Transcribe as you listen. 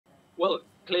Well,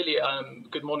 clearly,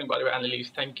 good morning, by the way,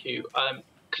 Annalise. Thank you.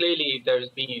 Clearly, there's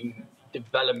been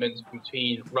developments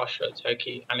between Russia,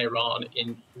 Turkey, and Iran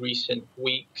in recent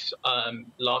weeks.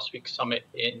 Last week's summit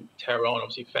in Tehran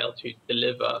obviously failed to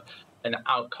deliver an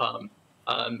outcome.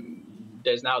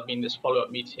 There's now been this follow-up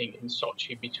meeting in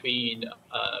Sochi between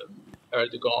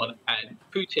Erdogan and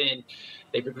Putin.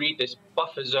 They've agreed this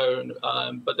buffer zone,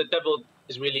 but the devil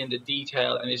is really in the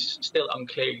detail, and it's still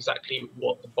unclear exactly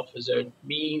what the buffer zone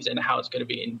means and how it's going to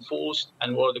be enforced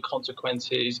and what are the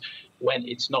consequences when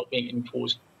it's not being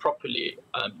enforced properly.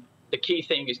 The key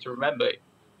thing is to remember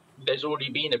there's already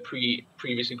been a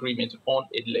previous agreement on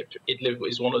Idlib. Idlib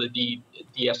is one of the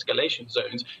de-escalation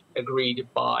zones agreed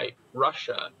by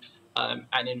Russia.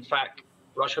 And in fact,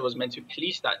 Russia was meant to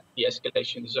police that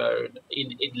de-escalation zone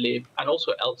in Idlib and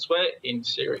also elsewhere in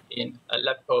Syria, in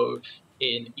Aleppo,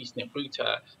 in eastern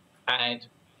Ghouta. And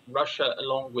Russia,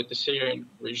 along with the Syrian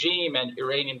regime and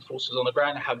Iranian forces on the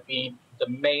ground, have been the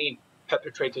main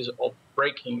perpetrators of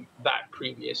breaking that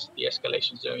previous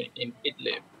de-escalation zone in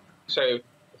Idlib. So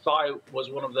if I was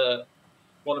one of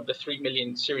the 3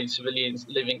 million Syrian civilians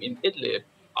living in Idlib,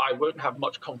 I won't have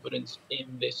much confidence in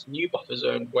this new buffer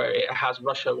zone where it has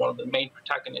Russia, one of the main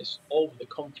protagonists of the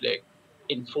conflict,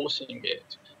 enforcing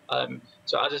it.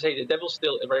 So as I say, the devil's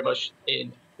still very much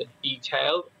in the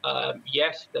detail.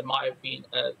 Yes, there might have been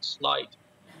a slight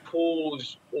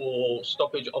pause or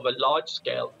stoppage of a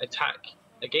large-scale attack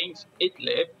against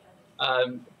Idlib,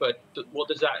 but what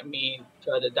does that mean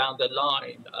further down the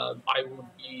line? I would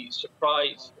be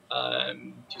surprised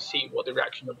to see what the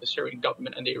reaction of the Syrian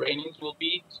government and the Iranians will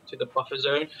be to the buffer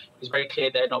zone. It's very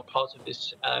clear they're not part of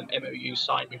this MOU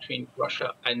signed between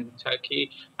Russia and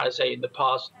Turkey. As I say, in the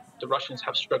past, the Russians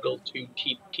have struggled to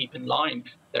keep in line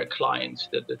their clients,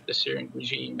 the Syrian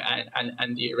regime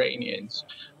and the Iranians.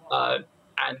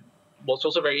 And what's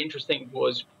also very interesting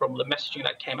was from the messaging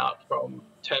that came out from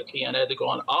Turkey and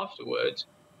Erdogan afterwards,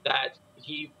 that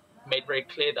he made very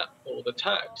clear that for the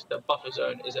Turks, the buffer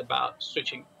zone is about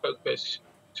switching focus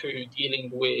to dealing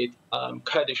with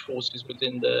Kurdish forces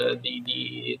within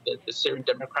the Syrian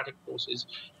Democratic Forces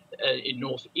in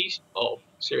northeast of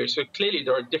Syria. So clearly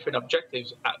there are different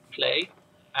objectives at play.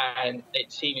 And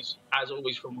it seems, as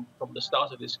always, from the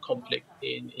start of this conflict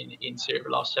in Syria the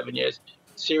last 7 years,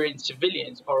 Syrian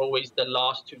civilians are always the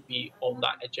last to be on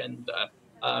that agenda.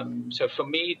 So for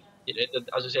me,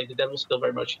 as I say, the devil's still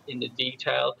very much in the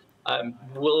detail.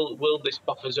 Will this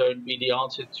buffer zone be the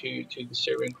answer to the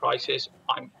Syrian crisis?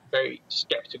 I'm very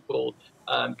skeptical.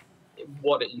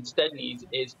 What it instead needs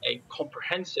is a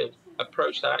comprehensive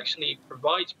approach that actually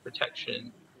provides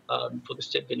protection for the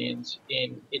civilians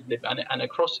in Idlib and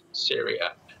across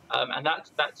Syria. And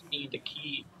that's been the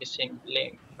key missing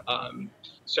link.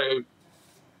 So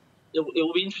it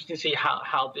will be interesting to see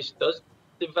how this does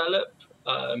develop.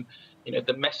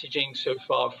 The messaging so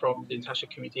far from the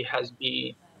international community has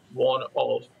been one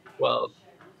of, well,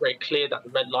 very clear that the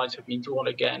red lines have been drawn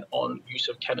again on use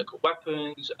of chemical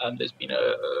weapons. There's been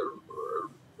a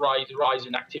rise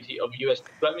in activity of US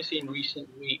diplomacy in recent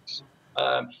weeks,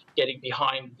 getting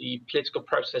behind the political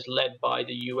process led by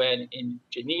the UN in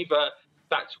Geneva.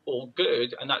 That's all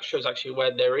good, and that shows actually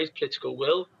where there is political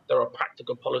will, there are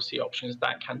practical policy options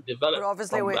that can develop. But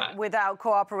obviously, without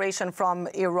cooperation from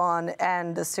Iran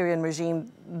and the Syrian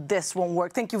regime, this won't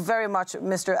work. Thank you very much,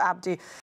 Mr. Abdi.